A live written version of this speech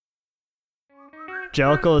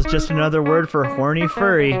Jellicle is just another word for horny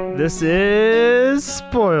furry. This is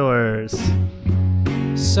Spoilers.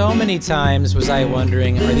 So many times was I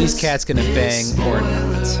wondering, are these cats gonna bang or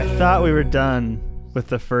not? I thought we were done with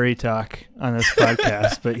the furry talk on this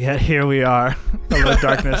podcast, but yet here we are. Hello,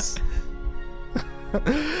 darkness.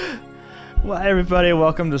 Well, hi everybody,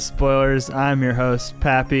 welcome to Spoilers. I'm your host,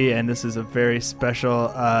 Pappy, and this is a very special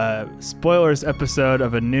Spoilers episode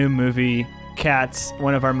of a new movie, Cats,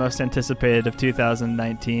 one of our most anticipated of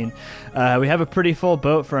 2019. We have a pretty full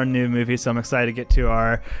boat for a new movie, so I'm excited to get to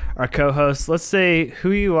our co-hosts. Let's say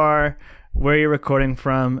who you are, where you're recording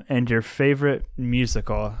from, and your favorite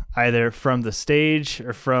musical, either from the stage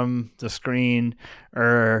or from the screen,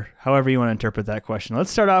 or however you want to interpret that question.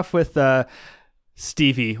 Let's start off with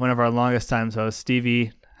Stevie, one of our longest time hosts.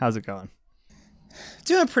 Stevie, how's it going?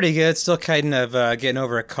 Doing pretty good. Still kind of getting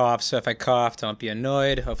over a cough, so if I cough, don't be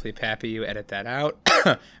annoyed. Hopefully, Pappy, you edit that out.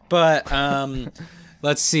 But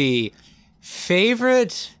let's see.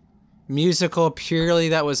 Favorite musical purely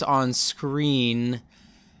that was on screen?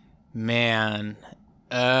 Man.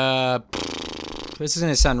 This is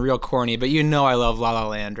going to sound real corny, but you know I love La La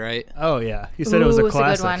Land, right? Oh, yeah. You said it was a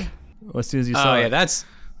classic. It's a good one. As soon as you saw it.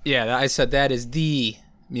 I said that is the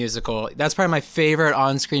musical. That's probably my favorite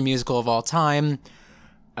on-screen musical of all time.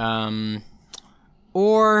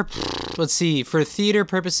 Or let's see, for theater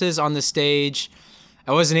purposes on the stage,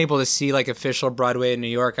 I wasn't able to see like official Broadway in New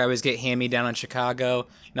York. I always get hand-me-down in Chicago.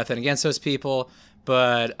 Nothing against those people,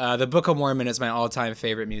 but The Book of Mormon is my all-time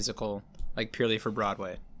favorite musical, like purely for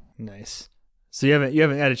Broadway. Nice. So you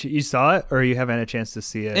haven't had you saw it, or you haven't had a chance to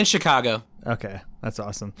see it? In Chicago. Okay, that's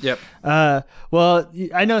awesome. Yep. Well,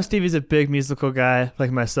 I know Stevie's a big musical guy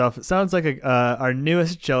like myself. It sounds like our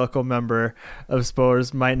newest Jellicle member of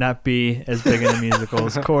Spoilers might not be as big into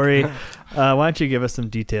musicals. Corey, why don't you give us some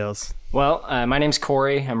details? Well, my name's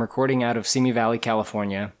Corey. I'm recording out of Simi Valley,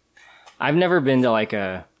 California. I've never been to like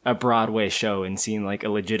a Broadway show and seen like a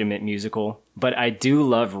legitimate musical, but I do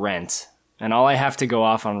love Rent. And all I have to go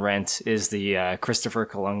off on Rent is the Christopher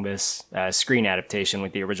Columbus screen adaptation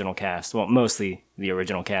with the original cast. Well, mostly the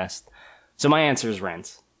original cast. So my answer is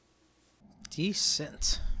Rent.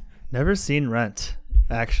 Decent. Never seen Rent,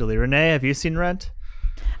 actually. Renee, have you seen Rent?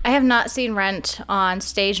 I have not seen Rent on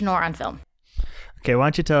stage nor on film. Okay, why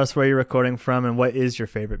don't you tell us where you're recording from and what is your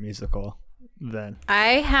favorite musical then?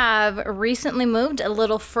 I have recently moved a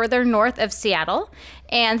little further north of Seattle,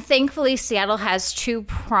 and thankfully Seattle has two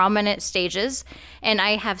prominent stages, and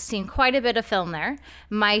I have seen quite a bit of film there.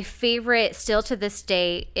 My favorite still to this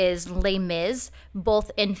day is Les Mis,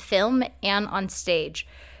 both in film and on stage.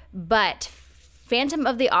 But Phantom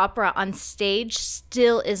of the Opera on stage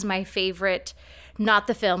still is my favorite, not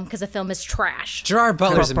the film, because the film is trash. Gerard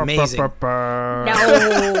Butler's amazing. No.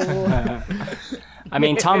 I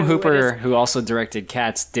mean, Tom Hooper, who also directed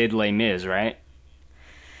Cats, did Les Mis, right?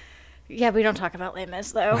 Yeah, we don't talk about Les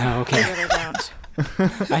Mis, though. Oh, okay. We really don't.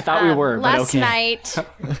 I thought we were, but okay.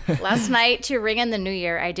 Last night, to ring in the new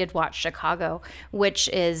year, I did watch Chicago, which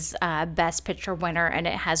is Best Picture winner, and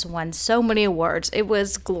it has won so many awards. It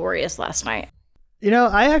was glorious last night. You know,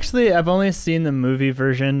 I've only seen the movie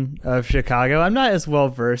version of Chicago. I'm not as well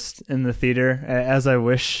versed in the theater as I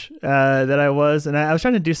wish that I was. And I was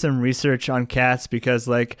trying to do some research on Cats because,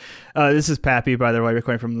 this is Pappy, by the way,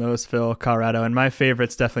 recording from Louisville, Colorado. And my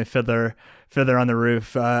favorite's definitely Fiddler on the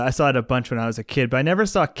Roof. I saw it a bunch when I was a kid, but I never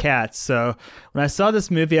saw Cats. So when I saw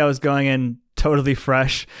this movie, I was going in totally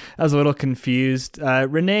fresh. I was a little confused.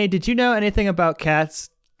 Renee, did you know anything about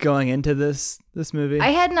Cats going into this movie? I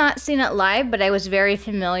had not seen it live, but I was very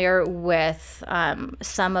familiar with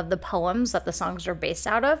some of the poems that the songs are based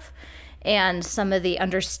out of, and some of the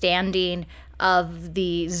understanding of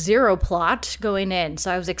the zero plot going in. So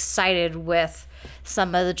I was excited with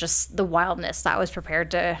some of the wildness that I was prepared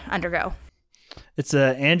to undergo. It's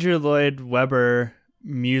a Andrew Lloyd Webber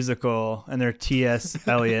musical, and they're T.S.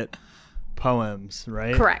 Eliot poems,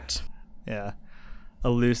 right? Correct. Yeah. A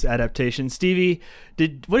loose adaptation. Stevie,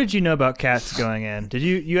 what did you know about Cats going in? Did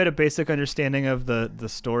you had a basic understanding of the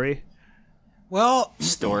story? Well,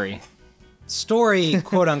 story,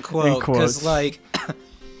 quote unquote, because like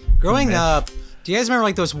growing up, do you guys remember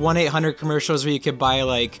like those 1-800 commercials where you could buy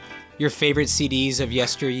like your favorite CDs of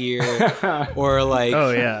yesteryear, or like, oh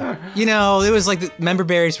yeah, you know, it was like the member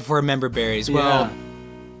berries before member berries. Yeah. Well,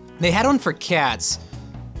 they had one for Cats.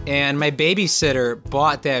 And my babysitter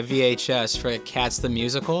bought that VHS for Cats the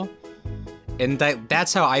Musical. And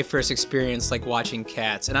that's how I first experienced like watching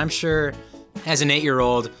Cats. And I'm sure as an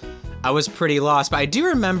 8-year-old, I was pretty lost. But I do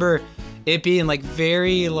remember it being like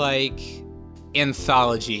very like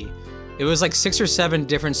anthology. It was like 6 or 7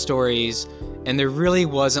 different stories. and there really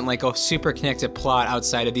wasn't like a super connected plot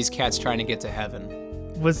outside of these cats trying to get to heaven.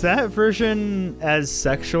 Was that version as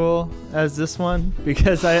sexual as this one?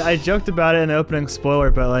 Because I joked about it in the opening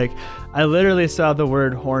spoiler, but like I literally saw the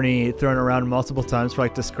word horny thrown around multiple times for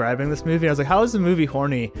like describing this movie. I was like, how is the movie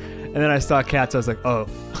horny? And then I saw cats. I was like, oh,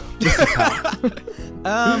 this is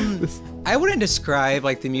how. I wouldn't describe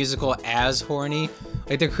like the musical as horny.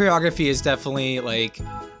 Like the choreography is definitely like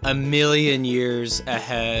a million years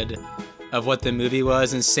ahead of what the movie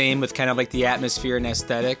was, and same with kind of like the atmosphere and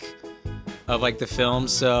aesthetic of like the film.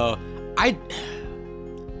 So I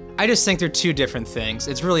just think they're two different things.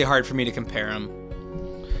 It's really hard for me to compare them.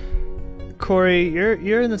 Corey,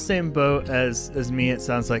 you're in the same boat as me. It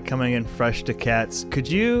sounds like, coming in fresh to Cats. Could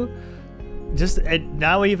you just,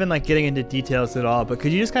 not even like getting into details at all, but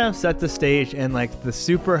could you just kind of set the stage and like the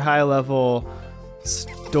super high level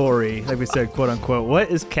story, like we said, quote unquote, what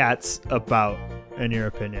is Cats about in your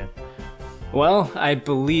opinion? Well, I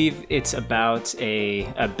believe it's about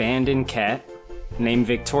a abandoned cat named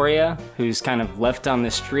Victoria, who's kind of left on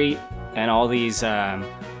the street, and all these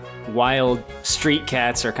wild street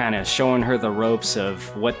cats are kind of showing her the ropes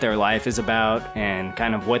of what their life is about and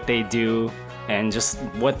kind of what they do and just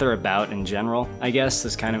what they're about in general, I guess,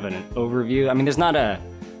 is kind of an overview. I mean, there's not a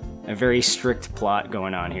very strict plot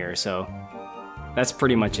going on here, so that's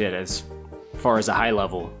pretty much it as far as a high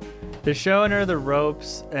level. They're showing her the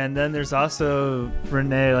ropes, and then there's also,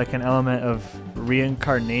 Renee, like an element of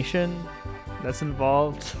reincarnation that's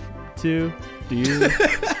involved too. Do you?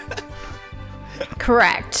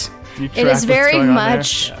 Correct. Do you track It is what's very going on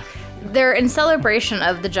much. there? They're in celebration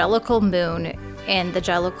of the Jellicle Moon and the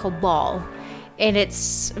Jellicle Ball, and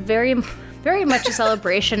it's very, very much a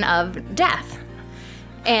celebration of death.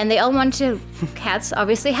 And they all want to. Cats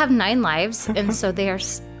obviously have 9 lives, and so they are,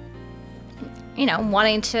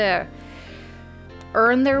 wanting to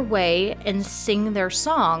earn their way and sing their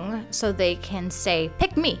song so they can say,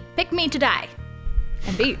 pick me to die.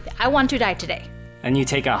 And I want to die today. And you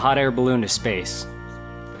take a hot air balloon to space.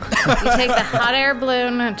 You take the hot air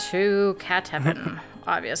balloon to cat heaven,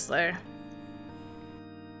 obviously.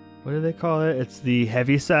 What do they call it? It's the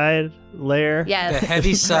Heaviside layer. Yes. The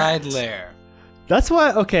Heaviside lair. That's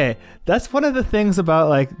why. Okay, that's one of the things about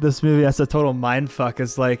like this movie that's a total mindfuck,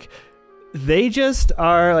 is like they just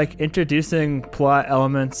are like introducing plot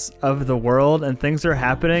elements of the world and things are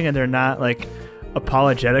happening, and they're not like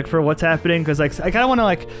apologetic for what's happening. Because like I kind of want to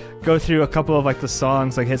like go through a couple of like the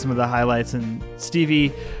songs, like hit some of the highlights. And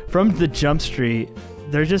Stevie, from the Jump Street,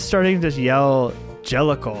 they're just starting to yell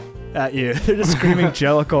Jellicle at you. They're just screaming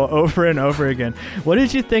Jellicle over and over again. What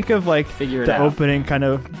did you think of like the opening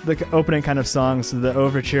kind of songs, the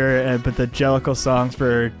overture, but the Jellicle songs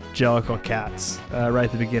for Jellicle Cats right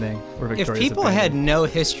at the beginning? Where If Victoria's people abandoned? had no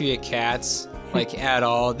history of cats, like at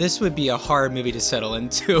all, this would be a hard movie to settle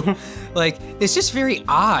into. Like, it's just very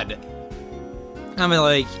odd. I mean,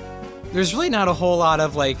 like, there's really not a whole lot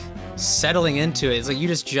of like settling into it. It's like you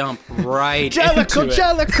just jump right into it.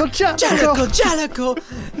 Jellicle.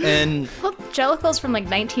 And Well, Jellicle's from like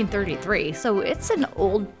 1933, so it's an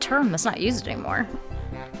old term that's not used anymore.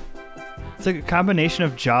 It's like a combination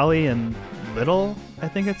of jolly and little, I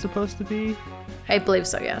think it's supposed to be. I believe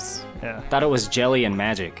so, yes. Yeah. Thought it was jelly and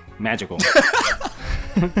magical.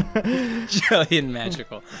 jelly and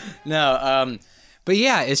magical. No, but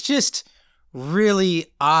yeah, it's just really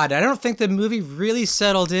odd. I don't think the movie really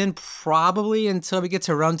settled in probably until we get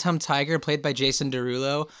to Rum Tum Tiger, played by Jason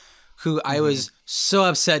Derulo, who I was so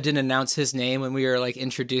upset didn't announce his name when we were like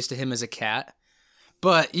introduced to him as a cat.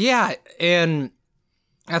 But yeah, and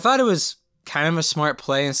I thought it was kind of a smart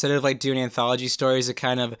play, instead of like doing anthology stories, to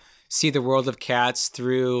kind of see the world of cats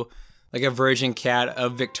through like a virgin cat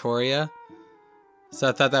of Victoria. So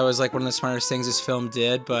I thought that was like one of the smartest things this film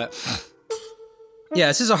did. But yeah,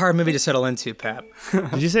 this is a hard movie to settle into, Pap.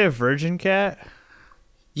 Did you say a virgin cat?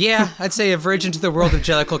 Yeah, I'd say a virgin to the world of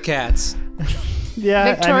Jellicle cats.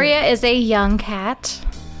 Yeah. Victoria is a young cat.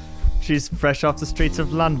 She's fresh off the streets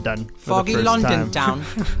of London. For Foggy the first London time.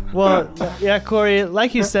 town. Well, yeah, Corey,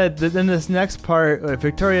 like you said, in this next part,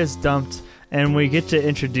 Victoria's dumped, and we get to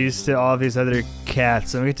introduce to all these other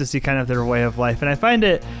cats, and we get to see kind of their way of life. And I find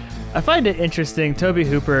it interesting. Toby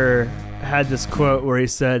Hooper had this quote where he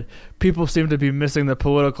said, "People seem to be missing the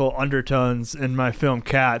political undertones in my film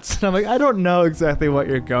Cats." And I'm like, I don't know exactly what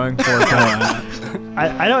you're going for, but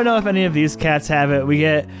I don't know if any of these cats have it. We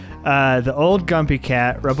get the old Gumpy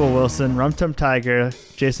cat, Rebel Wilson, Rum Tum Tiger,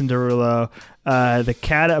 Jason Derulo, the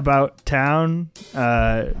cat about town,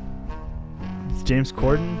 James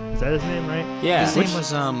Corden. Is that his name, right? Yeah. His name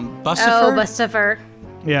was Oh, Bustifer. Bustifer.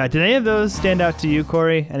 Yeah. Did any of those stand out to you,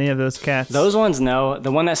 Corey? Any of those cats? Those ones, no.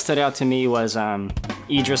 The one that stood out to me was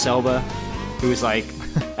Idris Elba, who's like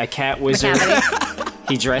a cat wizard.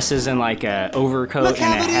 He dresses in like a overcoat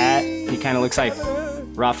and a hat. He kind of looks like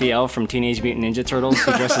Raphael from Teenage Mutant Ninja Turtles.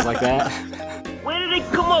 He dresses like that. Where did they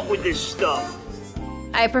come up with this stuff?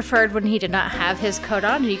 I preferred when he did not have his coat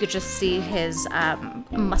on and you could just see his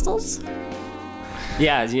muscles.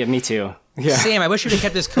 Yeah, me too. Yeah. Sam, I wish you'd have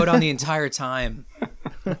kept this coat on the entire time.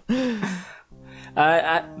 Look,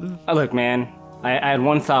 man, I had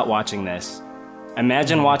one thought watching this.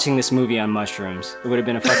 Imagine watching this movie on mushrooms. It would have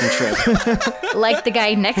been a fucking trip. Like the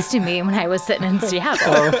guy next to me when I was sitting in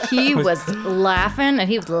Seattle. He was laughing and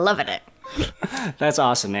he was loving it. That's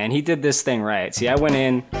awesome, man. He did this thing right. See, I went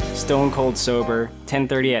in stone cold sober,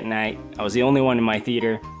 10:30 at night. I was the only one in my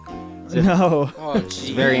theater. No. Oh, It's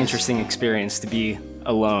a very interesting experience to be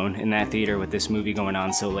alone in that theater with this movie going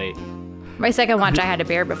on so late. My second watch, I had a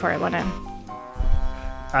beer before I went in.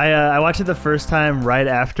 I watched it the first time right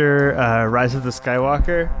after Rise of the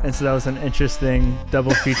Skywalker, and so that was an interesting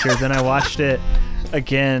double feature. Then I watched it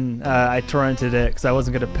again. I torrented it because I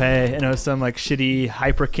wasn't going to pay, and it was some like shitty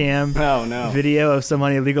hypercam Oh, no. video of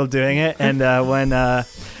someone illegal doing it. And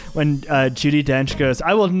when Judi Dench goes,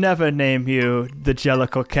 "I will never name you the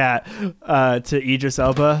Jellicle Cat," to Idris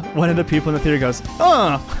Elba, one of the people in the theater goes,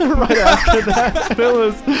 right after that. It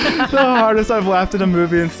was the hardest I've laughed in a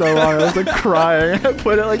movie in so long. I was like crying. I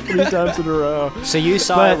put it like 3 times in a row. So you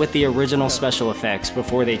saw But- it with the original special effects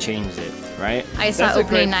before they changed it, right? I saw That's a opening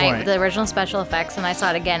great night point. with the original special effects, and I saw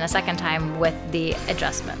it again a second time with the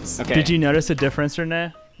adjustments. Okay. Did you notice a difference,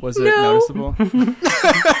 Renee? Was it noticeable?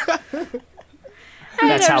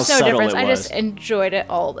 That's how There's no subtle difference. it I was. just enjoyed it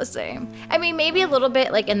all the same. I mean, maybe a little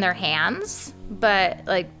bit like in their hands, but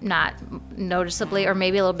like not noticeably, or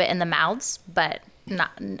maybe a little bit in the mouths, but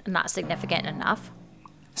not significant enough.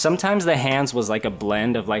 Sometimes the hands was like a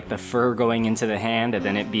blend of like the fur going into the hand and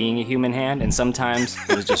then it being a human hand, and sometimes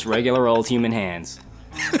it was just regular old human hands.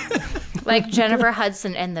 Like Jennifer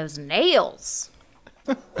Hudson and those nails.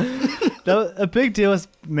 A big deal was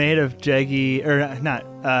made of Judi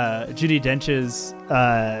Dench's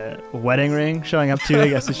wedding ring showing up too. I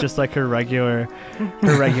guess it's just like her regular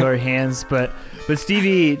hands. But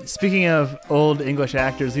Stevie, speaking of old English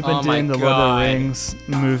actors, we've been Oh my doing the Lord of God. the Rings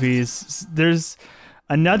movies. There's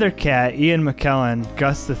another cat, Ian McKellen,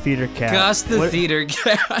 Gus the theater cat. Gus the What- theater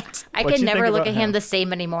cat. I What'd could you never think look about at him him? the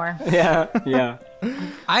same anymore. Yeah.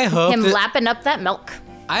 I hope Him that, lapping up that milk.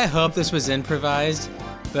 I hope this was improvised,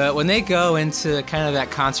 but when they go into kind of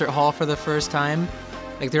that concert hall for the first time,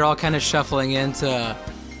 like they're all kind of shuffling in to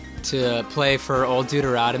play for Old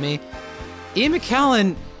Deuteronomy, Ian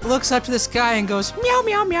McKellen looks up to the sky and goes, meow,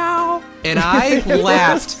 meow, meow. And I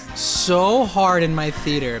laughed so hard in my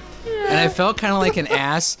theater, and I felt kind of like an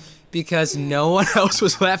ass because no one else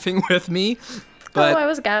was laughing with me, but I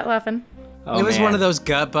was laughing. Oh, it was man. one of those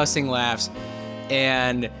gut-busting laughs,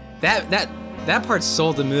 and that part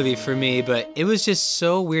sold the movie for me. But it was just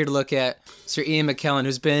so weird to look at Sir Ian McKellen,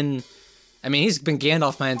 he's been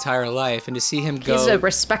Gandalf my entire life, and to see him go, He's a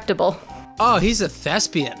respectable. he's a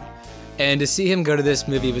thespian, and to see him go to this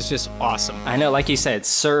movie was just awesome. I know, like you said,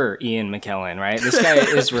 Sir Ian McKellen, right? This guy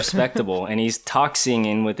is respectable, and he's talk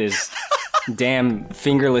singing with his damn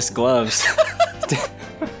fingerless gloves.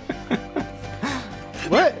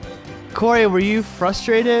 What? Corey, were you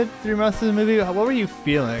frustrated through most of the movie? What were you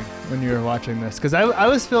feeling when you were watching this? Because I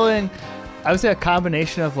was feeling, I would say a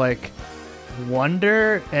combination of like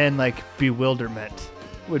wonder and like bewilderment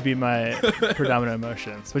would be my predominant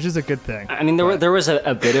emotions, which is a good thing. I mean, there was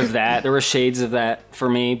a bit of that. There were shades of that for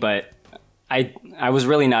me, but I was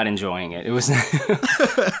really not enjoying it. It was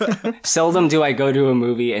seldom do I go to a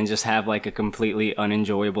movie and just have like a completely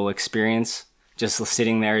unenjoyable experience, just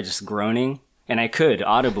sitting there just groaning. And I could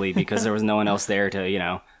audibly because there was no one else there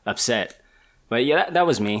to, upset. But yeah, that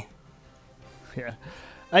was me. Yeah.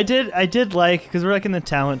 I did like, because we're like in the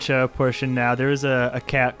talent show portion now, there was a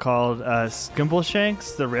cat called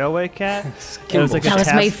Skimbleshanks, the railway cat. It was like a That was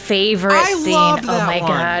tap, my favorite I scene. loved Oh that my one.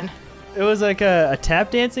 god. It was like a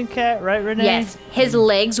tap dancing cat, right, Renee? Yes, his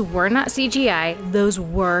legs were not CGI. Those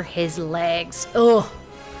were his legs. Ugh.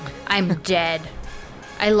 I'm dead.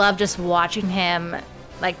 I love just watching him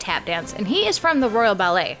like tap dance. And he is from the Royal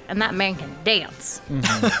Ballet, and that man can dance.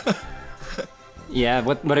 Yeah,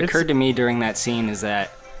 what occurred to me during that scene is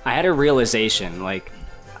that I had a realization, like,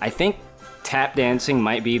 I think tap dancing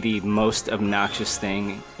might be the most obnoxious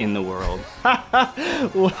thing in the world.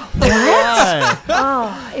 Why?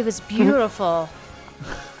 Oh, it was beautiful.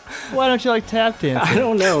 Why don't you like tap I dancing?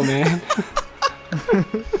 don't know, man.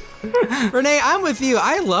 Renee, I'm with you.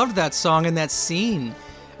 I loved that song and that scene.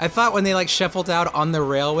 I thought when they like shuffled out on the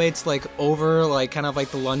railway to like over like kind of like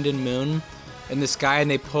the London moon in the sky, and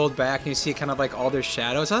they pulled back and you see kind of like all their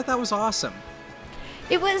shadows. I thought that was awesome.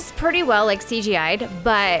 It was pretty well like CGI'd,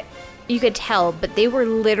 but you could tell, but they were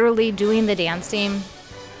literally doing the dancing.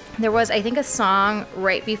 There was, I think, a song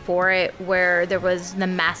right before it where there was the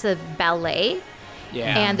massive ballet.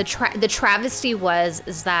 Yeah. And the travesty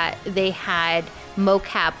is that they had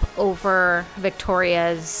mocap over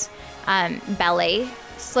Victoria's ballet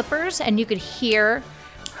slippers, and you could hear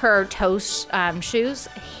her toe shoes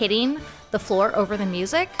hitting the floor over the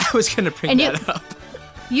music. I was gonna bring that up.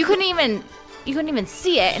 You couldn't even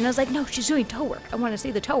see it, and I was like, no, she's doing toe work. I want to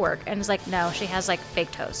see the toe work. And it's like, no, she has like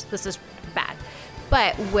fake toes. This is bad.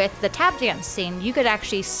 But with the tap dance scene, you could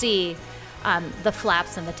actually see the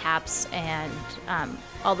flaps and the taps and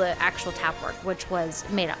all the actual tap work, which was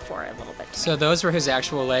made up for it a little bit. So those were his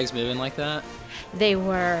actual legs moving like that? They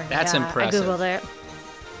were. That's impressive. I Googled it.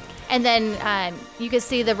 And then you could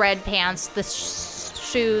see the red pants, the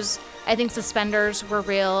shoes, I think suspenders were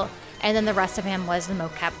real, and then the rest of him was the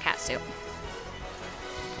mocap catsuit.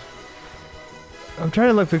 I'm trying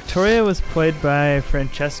to look. Victoria was played by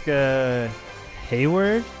Francesca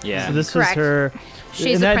Hayward. Yeah. So this Correct. was her. She's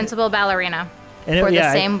and the that- principal ballerina and it- for the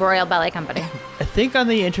yeah, same Royal Ballet Company. I think on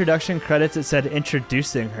the introduction credits it said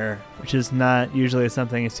introducing her, which is not usually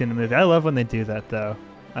something you see in a movie. I love when they do that though.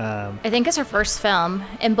 I think it's her first film,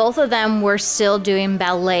 and both of them were still doing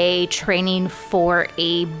ballet training for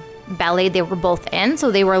a ballet they were both in,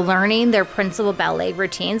 so they were learning their principal ballet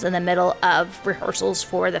routines in the middle of rehearsals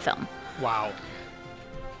for the film. Wow.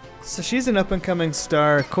 So she's an up-and-coming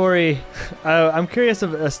star. Corey, I'm curious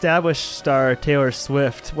of established star Taylor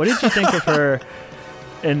Swift. What did you think of her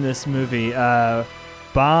in this movie?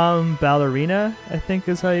 Bomb Ballerina, I think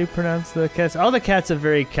is how you pronounce the cats. All the cats have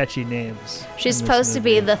very catchy names. She's in this supposed to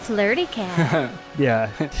be movie. the flirty cat. Yeah.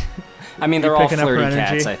 I mean, You're they're all picking up her flirty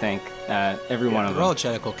energy? cats, I think. Every one of They're all them.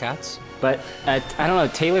 jellicle cats. But I don't know,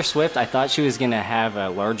 Taylor Swift, I thought she was going to have a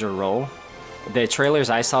larger role. The trailers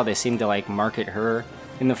I saw, they seemed to like market her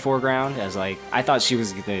in the foreground as like, I thought she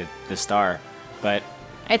was the star. But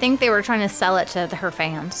I think they were trying to sell it to her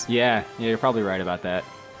fans. yeah, you're probably right about that.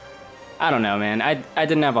 I don't know, man. I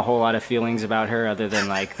didn't have a whole lot of feelings about her other than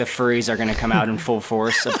like the furries are going to come out in full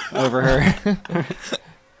force over her.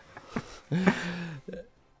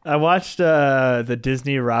 I watched the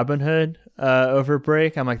Disney Robin Hood over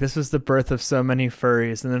break. I'm like, this was the birth of so many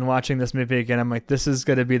furries. And then watching this movie again, I'm like, this is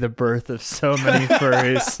going to be the birth of so many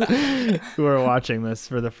furries who are watching this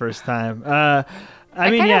for the first time. I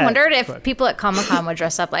mean, kind of yeah, wondered if but- people at Comic-Con would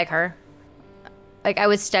dress up like her. Like, I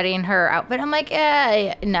was studying her outfit. I'm like,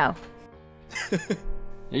 no.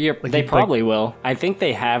 They probably will. I think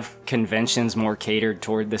they have conventions more catered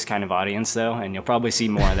toward this kind of audience, though, and you'll probably see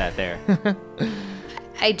more of that there.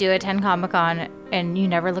 I do attend Comic-Con, and you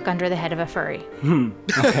never look under the head of a furry.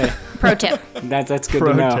 Okay, Pro tip. that's good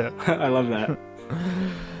Pro to know. tip. I love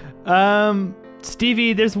that.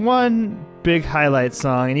 Stevie, there's one big highlight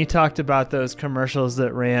song, and you talked about those commercials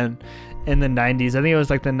that ran in the 90s. I think it was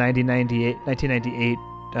like the 1998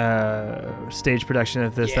 stage production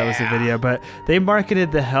of this. That was the Yeah. video, but they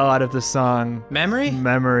marketed the hell out of the song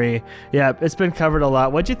Memory. Yeah, it's been covered a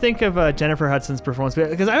lot. What'd you think of Jennifer Hudson's performance?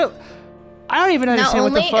 Because I don't even Not understand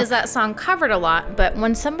only what the fuck. is that song covered a lot, but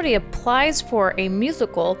when somebody applies for a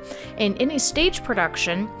musical in any stage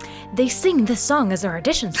production, they sing this song as their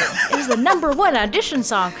audition song. It is the #1 audition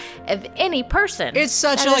song of any person. It's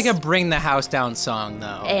such That like is- a bring the house down song,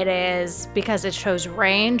 though. It is, because it shows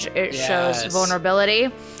range, it shows Yes. vulnerability,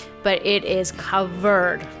 but it is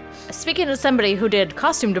covered. Speaking of somebody who did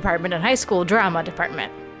costume department in high school drama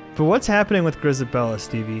department. But what's happening with Grisabella,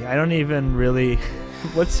 Stevie? I don't even really.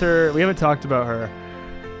 What's her? We haven't talked about her.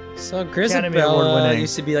 So Academy Grisabella Award-winning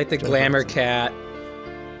used to be like the Jennifer glamour Hudson. cat,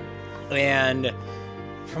 and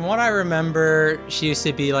from what I remember, she used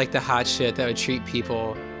to be like the hot shit that would treat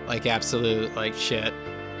people like absolute like shit.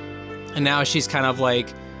 And now she's kind of like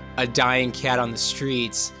a dying cat on the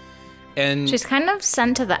streets, and She's kind of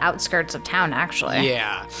sent to the outskirts of town, actually.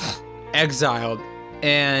 yeah, exiled.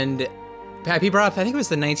 And Pat, you brought up, I think it was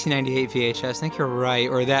the 1998 VHS. I think you're right,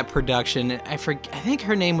 or that production. I think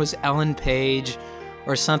her name was Ellen Page,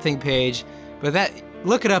 or something Page. But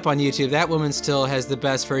look it up on YouTube. That woman still has the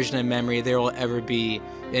best version of Memory there will ever be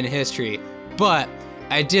in history. But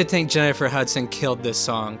I did think Jennifer Hudson killed this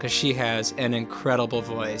song because she has an incredible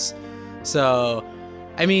voice. So,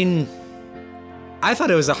 I mean, I thought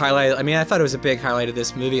it was a highlight. I mean, I thought it was a big highlight of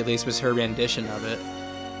this movie. At least was her rendition of it.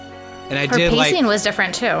 And I Her did pacing like. was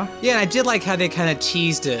different, too. Yeah, and I did like how they kind of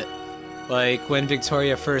teased it, like when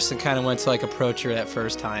Victoria first and kind of went to like approach her that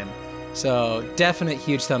first time. So definite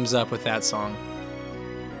huge thumbs up with that song.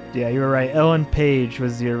 Yeah, you were right. Ellen Page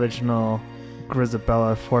was the original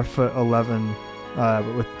Grisabella,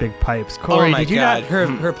 4'11", with big pipes. Corey, oh my did you god,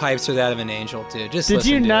 not? her pipes are that of an angel, dude. Just Did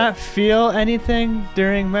listen you to not it. feel anything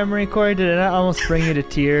during Memory, Corey? Did it not almost bring you to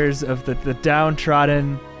tears of the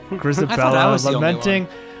downtrodden I Grisabella was the only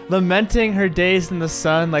lamenting her days in the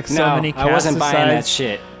sun like so many I wasn't buying that cast-asides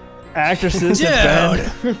shit. actresses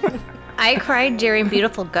have been? I cried during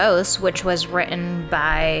Beautiful Ghost, which was written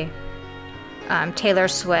by Taylor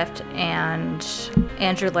Swift and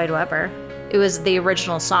Andrew Lloyd Webber. It was the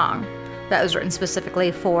original song that was written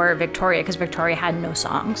specifically for Victoria because Victoria had no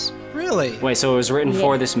songs. Really? Wait, so it was written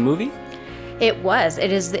for this movie? It was.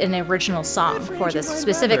 It is an original song for this,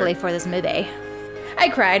 specifically for this movie. I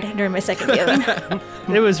cried during my second viewing.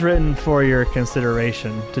 It was written for your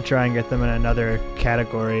consideration to try and get them in another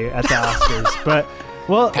category at the Oscars. But,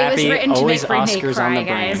 well, It was Pappy, written to always make bring me Oscars cry, on the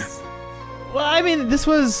brain. guys. well, I mean, this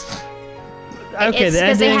was okay. It's The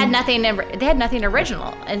because ending. they had nothing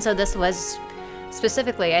original, and so this was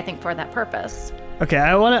specifically, I think, for that purpose. Okay,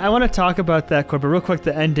 I want to talk about that quick, but real quick,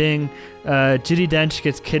 the ending. Judi Dench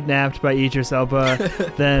gets kidnapped by Idris Elba.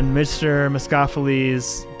 Then Mr.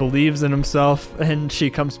 Mistopheles believes in himself, and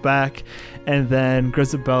she comes back. And then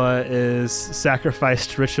Grisabella is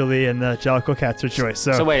sacrificed ritually, and the Jellicle cats rejoice.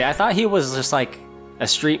 So wait, I thought he was just like a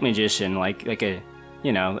street magician, like a,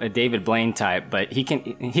 a David Blaine type, but he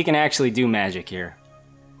can actually do magic here.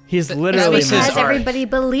 he's That literally was his Because arc. everybody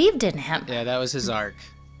believed in him. Yeah, that was his arc.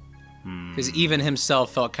 Because even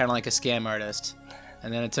himself felt kind of like a scam artist.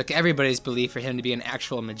 And then it took everybody's belief for him to be an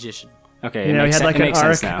actual magician. Okay, You know, he had like it an makes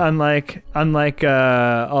arc, sense now. unlike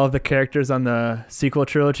all of the characters on the sequel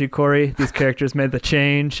trilogy. Corey, these characters made the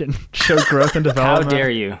change and showed growth and How development. dare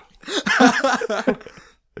you?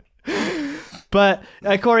 But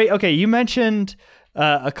Corey, okay, you mentioned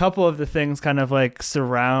a couple of the things kind of like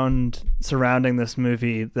surrounding this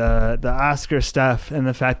movie, the Oscar stuff, and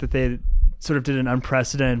the fact that they sort of did an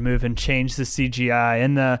unprecedented move and changed the CGI,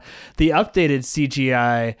 and the updated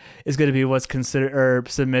CGI is going to be what's considered or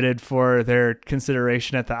submitted for their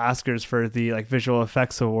consideration at the Oscars for the like visual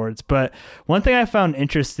effects awards. But one thing I found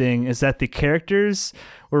interesting is that the characters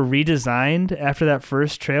were redesigned after that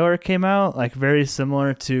first trailer came out, like very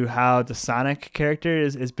similar to how the Sonic character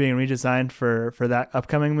is being redesigned for that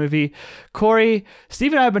upcoming movie. Corey,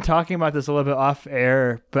 Steve and I have been talking about this a little bit off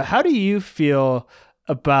air, but how do you feel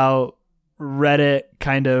about Reddit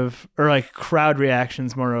kind of, or like crowd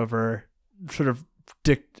reactions, moreover, sort of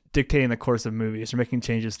dictating the course of movies or making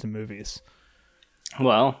changes to movies?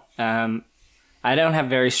 Well, I don't have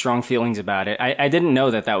very strong feelings about it. I didn't know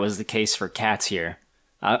that was the case for Cats here.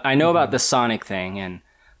 I know about the Sonic thing, and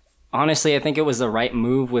honestly, I think it was the right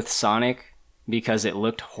move with Sonic because it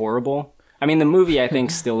looked horrible. I mean, the movie I think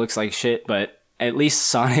still looks like shit, but at least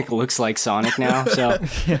Sonic looks like Sonic now, so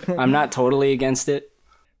I'm not totally against it.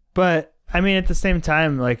 But I mean, at the same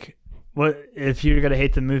time, like, what if you're gonna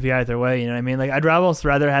hate the movie either way? You know what I mean? Like, I'd almost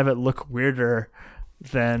rather have it look weirder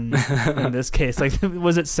than in this case. Like,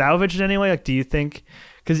 was it salvaged anyway? Like, do you think?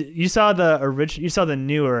 Because you saw you saw the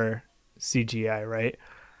newer CGI, right?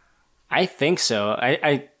 I think so.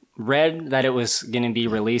 I read that it was going to be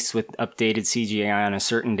released with updated CGI on a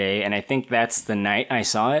certain day, and I think that's the night I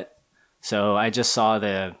saw it. So I just saw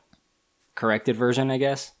the corrected version, I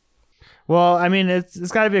guess. Well, I mean,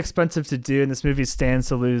 it's got to be expensive to do, and this movie stands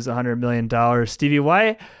to lose $100 million. Stevie,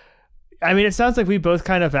 why? I mean, it sounds like we both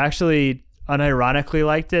kind of actually unironically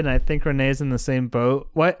liked it, and I think Renee's in the same boat.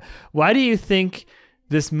 Why do you think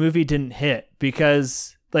this movie didn't hit?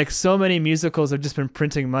 Because like so many musicals have just been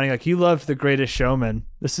printing money. Like you loved The Greatest Showman.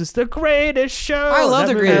 This is The Greatest Show. I love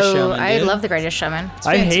The Greatest Oh, Showman, I dude. love The Greatest Showman.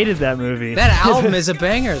 I hated that movie. That album is a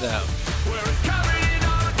banger, though.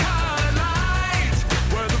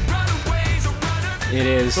 It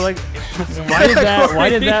is. So like, why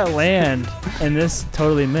did that land and this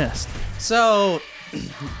totally missed? So,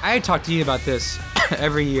 I talk to you about this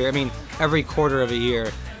every year. I mean, every quarter of a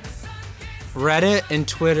year. Reddit and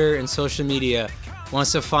Twitter and social media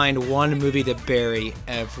wants to find one movie to bury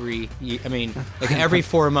every year. I mean, like every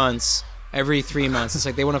 4 months, every 3 months. It's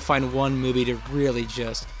like they want to find one movie to really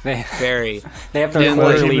just bury. They have their And Emoji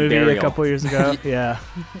quarterly movie burial. a couple years ago. Yeah.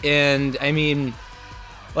 And I mean,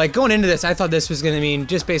 like going into this, I thought this was going to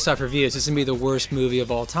just based off reviews, this is going to be the worst movie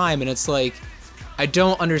of all time. And it's like, I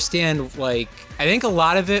don't understand. Like, I think a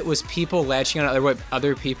lot of it was people latching on what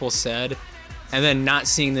other people said and then not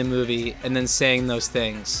seeing the movie and then saying those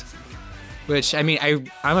things. Which, I mean,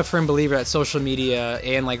 I'm a firm believer that social media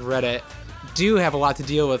and like Reddit do have a lot to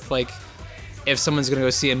deal with, like, if someone's going to go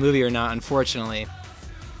see a movie or not, unfortunately.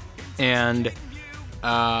 And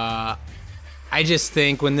I just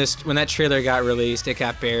think when that trailer got released, it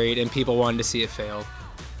got buried, and people wanted to see it fail.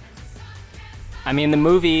 I mean, the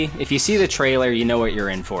movie, if you see the trailer, you know what you're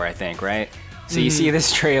in for, I think, right? So you see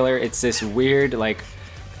this trailer, it's this weird, like,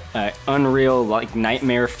 unreal, like,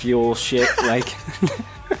 nightmare fuel shit, like...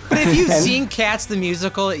 But if you've seen Cats the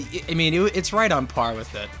musical, I mean, it's right on par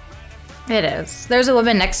with it. It is. There's a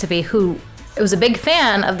woman next to me who was a big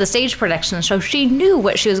fan of the stage production, so she knew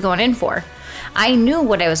what she was going in for. I knew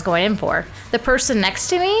what I was going in for. The person next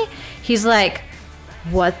to me, he's like,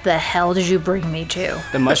 what the hell did you bring me to?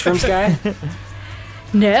 The Mushrooms guy?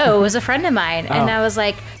 No, it was a friend of mine. And I was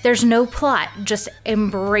like, there's no plot. Just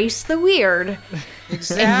embrace the weird.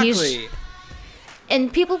 Exactly.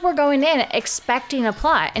 And people were going in expecting a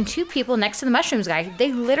plot. And two people next to the Mushrooms guy,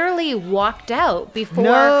 they literally walked out before.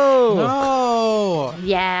 No.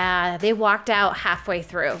 Yeah, they walked out halfway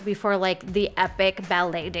through before like the epic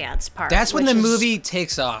ballet dance part. That's when the movie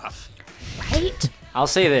takes off. Right? I'll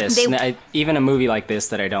say this, even a movie like this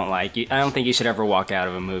that I don't like, I don't think you should ever walk out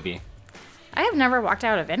of a movie. I have never walked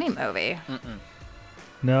out of any movie.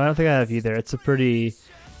 No, I don't think I have either. It's a pretty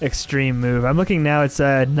extreme move. I'm looking now, it's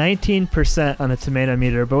 19% on the tomato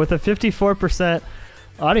meter, but with a 54%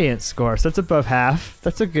 audience score, so that's above half.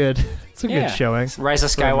 That's a good showing. Rise of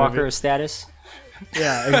Skywalker status.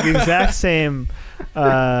 Yeah, the exact same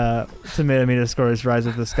tomato meter score as Rise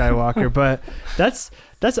of the Skywalker, but that's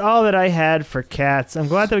all that I had for Cats. I'm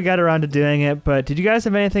glad that we got around to doing it, but did you guys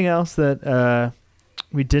have anything else that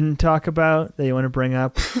we didn't talk about that you want to bring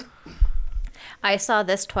up? I saw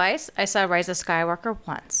this twice. I saw Rise of Skywalker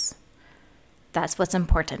once. That's what's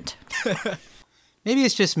important. Maybe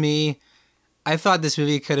it's just me. I thought this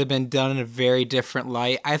movie could have been done in a very different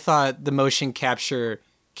light. I thought the motion capture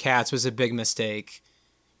Cats was a big mistake.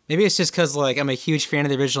 Maybe it's just because like I'm a huge fan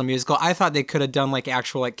of the original musical. I thought they could have done like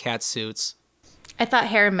actual like cat suits. I thought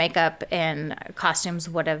hair and makeup and costumes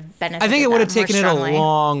would have benefited. I think it would have taken it a strongly.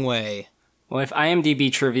 long way. Well, if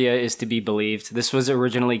IMDb trivia is to be believed, this was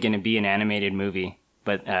originally going to be an animated movie,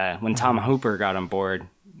 but when Tom Hooper got on board,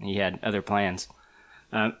 he had other plans.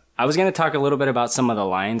 I was going to talk a little bit about some of the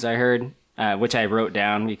lines I heard, which I wrote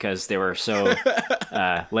down because they were so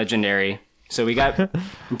legendary. So we got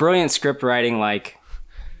brilliant script writing like,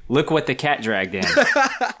 look what the cat dragged in.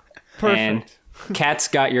 Perfect. And cat's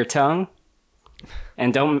got your tongue.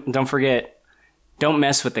 And don't forget, don't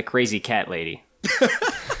mess with the crazy cat lady.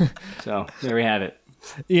 So there we have it.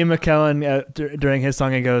 Ian McKellen, during his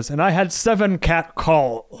song, he goes, and I had 7 cat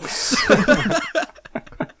calls.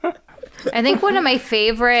 I think one of my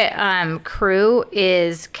favorite crew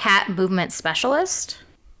is Cat Movement Specialist.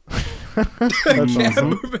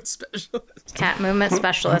 Movement specialist. Cat Movement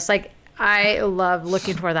Specialist. Like, I love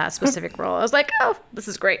looking for that specific role. I was like, oh, this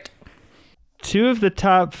is great. 2 of the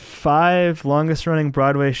top 5 longest running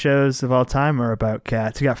Broadway shows of all time are about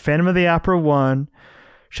cats. You got Phantom of the Opera 1,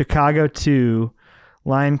 Chicago 2,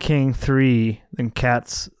 Lion King 3, and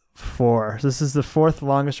Cats 4. So this is the 4th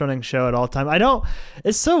longest running show at all time.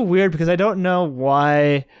 It's so weird because I don't know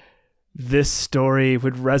why this story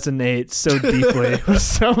would resonate so deeply with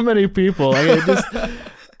so many people.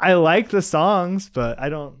 I like the songs, but I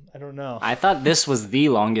don't know. I thought this was the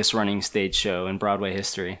longest running stage show in Broadway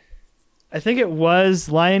history. I think it was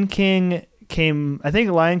Lion King,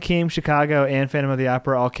 Chicago, and Phantom of the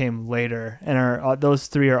Opera all came later, and those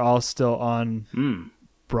 3 are all still on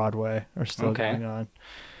Broadway, or still going on.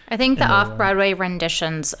 I think the off-Broadway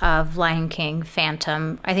renditions of Lion King,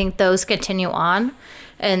 Phantom, I think those continue on,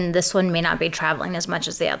 and this one may not be traveling as much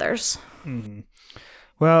as the others. Mm-hmm.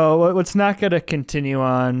 Well, what's not going to continue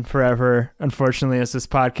on forever, unfortunately, is this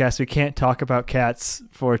podcast. We can't talk about cats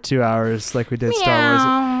for 2 hours like we did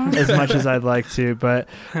Star Wars as much as I'd like to. But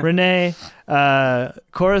Renee,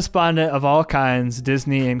 correspondent of all kinds,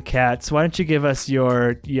 Disney and cats, why don't you give us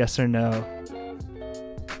your yes or no?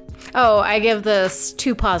 Oh, I give this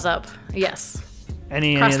 2 paws up. Yes.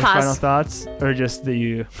 Any Cross other paws. final thoughts? Or just the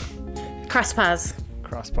you? Cross paws.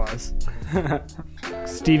 Cross paws.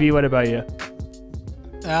 Stevie, what about you?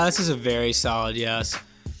 This is a very solid yes.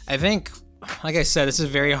 I think, like I said, this is a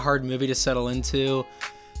very hard movie to settle into.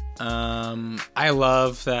 I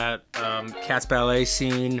love that Cats ballet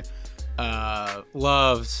scene. There's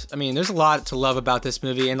a lot to love about this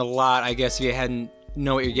movie, and a lot, I guess, if you hadn't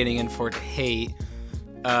know what you're getting in for, to hate.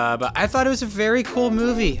 But I thought it was a very cool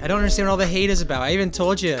movie. I don't understand what all the hate is about. I even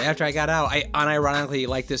told you after I got out, I unironically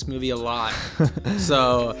like this movie a lot.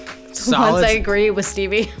 So, solid. Once I agree with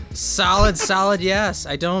Stevie. Solid yes.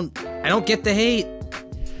 I don't get the hate.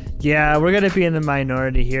 Yeah, we're going to be in the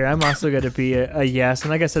minority here. I'm also going to be a yes.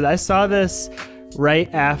 And like I said, I saw this right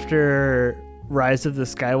after Rise of the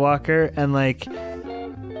Skywalker, and like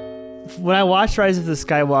when I watched Rise of the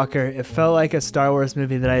Skywalker, it felt like a Star Wars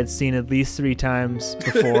movie that I had seen at least 3 times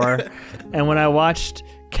before. And when I watched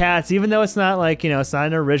Cats, even though it's not like, it's not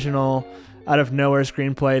an original out of nowhere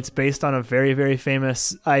screenplay, it's based on a very, very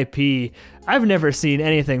famous IP. I've never seen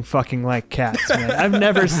anything fucking like Cats, man. I've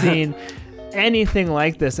never seen anything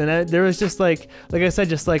like this. And there was just like I said,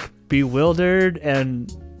 just like bewildered,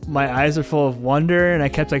 and my eyes are full of wonder, and I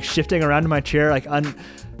kept like shifting around in my chair, like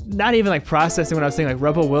not even like processing what I was saying, like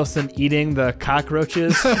Rebel Wilson eating the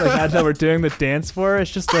cockroaches like as they were doing the dance for her. It's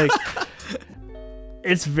just like,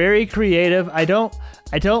 it's very creative. I don't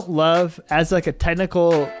love as like a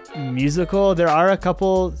technical musical. There are a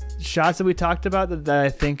couple shots that we talked about that I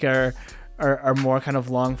think are more kind of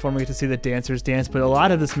long form. We get to see the dancers dance, but a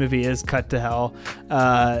lot of this movie is cut to hell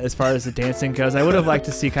as far as the dancing goes. I would have liked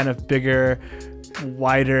to see kind of bigger,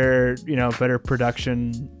 wider, better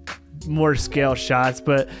production, more scale shots,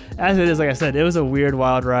 but as it is, like I said, it was a weird,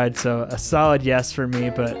 wild ride, so a solid yes for me.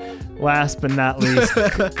 But last but not least,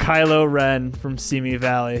 Kylo Ren from Simi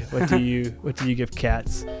Valley. What do you give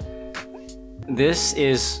Cats? This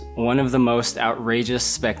is one of the most outrageous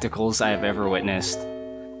spectacles I have ever witnessed.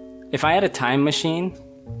 If I had a time machine,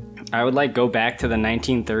 I would go back to the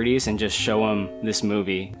 1930s and just show them this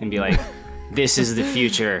movie and be like, this is the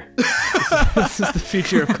future. This is the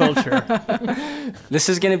future of culture. This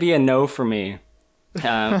is going to be a no for me.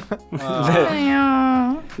 The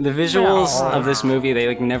visuals of this movie,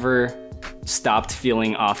 they never stopped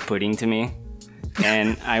feeling off-putting to me.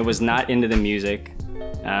 And I was not into the music.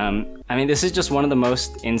 This is just one of the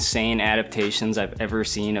most insane adaptations I've ever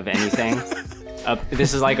seen of anything.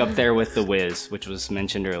 This is up there with The Wiz, which was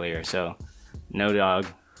mentioned earlier. So, no dog.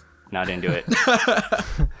 Not into it.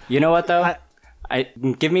 You know what, though? I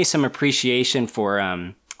give me some appreciation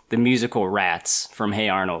for the musical Rats from Hey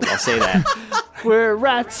Arnold. I'll say that. We're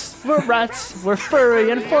rats, we're furry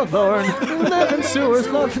and forlorn. We live in sewers,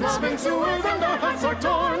 loving sewers, and our hearts are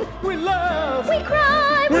torn. We laugh, We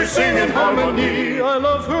cry, we sing in harmony. I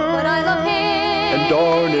love her, but I love him. and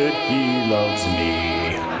darn it, he loves me.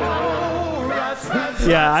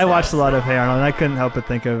 Yeah, I watched a lot of Hey Arnold, and I couldn't help but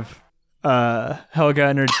think of Helga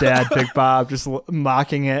and her dad, Big Bob, just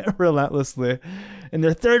mocking it relentlessly in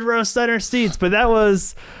their third row center seats. But that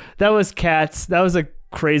was Cats. That was a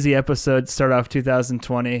crazy episode to start off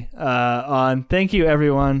 2020 on. Thank you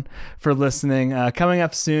everyone for listening. Coming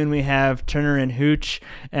up soon, we have Turner and Hooch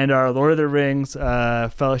and our Lord of the Rings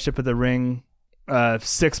Fellowship of the Ring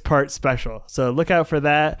 6-part special. So look out for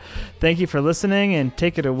that. Thank you for listening, and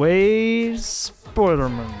take it away,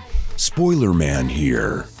 Spoilerman. Spoilerman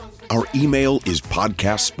here. Our email is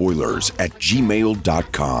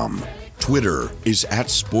podcastspoilers@gmail.com. Twitter is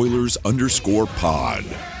 @spoilers_pod.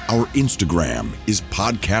 Our Instagram is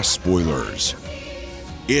podcast spoilers.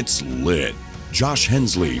 It's lit. Josh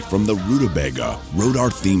Hensley from the Rutabaga wrote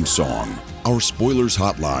our theme song. Our spoilers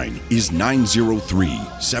hotline is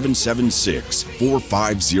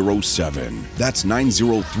 903-776-4507. That's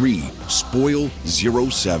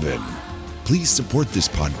 903-SPOIL07. Please support this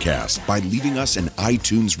podcast by leaving us an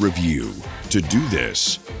iTunes review. To do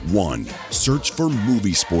this, 1. Search for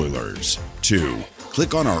Movie Spoilers. 2.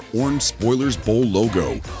 Click on our orange Spoilers Bowl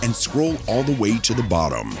logo and scroll all the way to the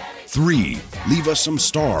bottom. 3. Leave us some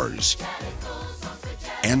stars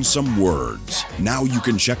and some words. Now you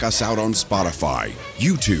can check us out on Spotify,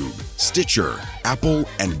 YouTube, Stitcher, Apple,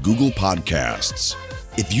 and Google Podcasts.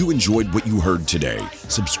 If you enjoyed what you heard today,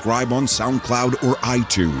 subscribe on SoundCloud or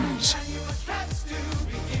iTunes.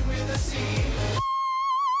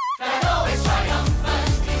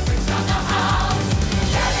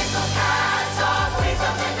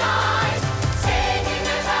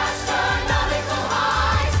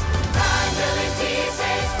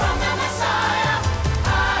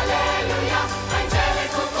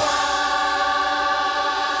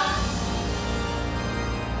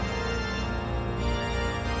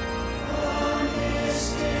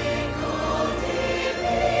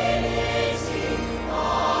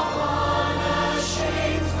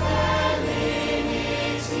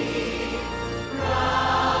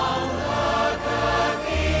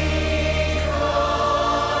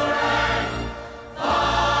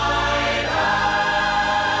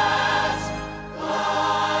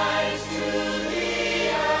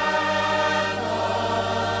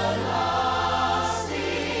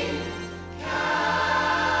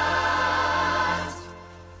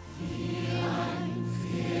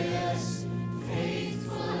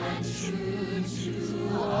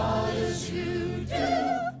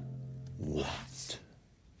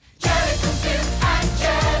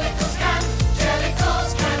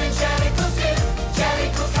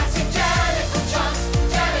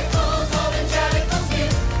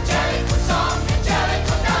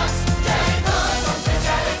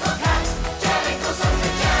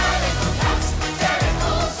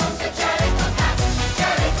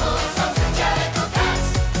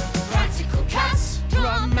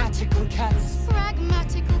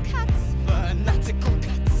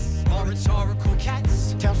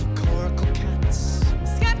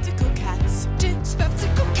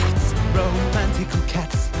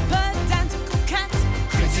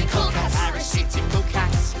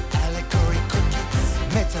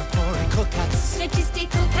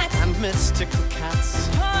 mystical cats,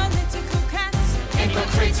 Political cats,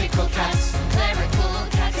 hypocritical cats, clerical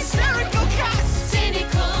cats, hysterical cats,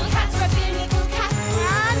 cynical cats, rabbinical cats,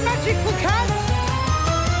 and magical cats.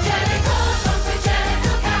 Jellicle songs for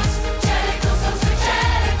jellicle cats, jellicle songs for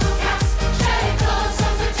jellicle cats, jellicle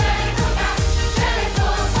songs for jellicle cats,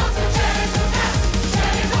 jellicle songs for jellicle cats,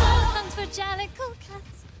 jellicle songs for jellicle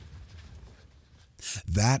cats.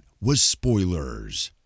 That was Spoilers.